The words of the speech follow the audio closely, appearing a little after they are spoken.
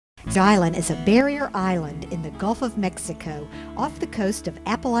Island is a barrier island in the Gulf of Mexico off the coast of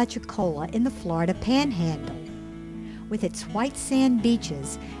Apalachicola in the Florida Panhandle. With its white sand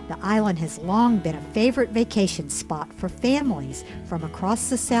beaches, the island has long been a favorite vacation spot for families from across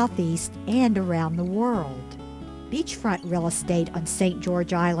the Southeast and around the world. Beachfront real estate on St.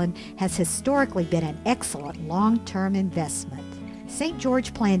 George Island has historically been an excellent long-term investment. St.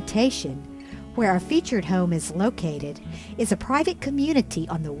 George Plantation, where our featured home is located, is a private community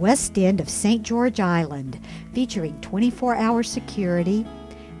on the west end of St. George Island, featuring 24-hour security,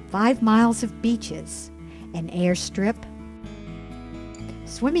 5 miles of beaches, an airstrip,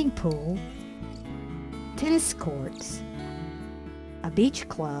 swimming pool, tennis courts, a beach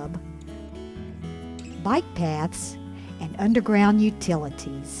club, bike paths, and underground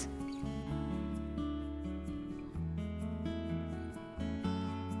utilities.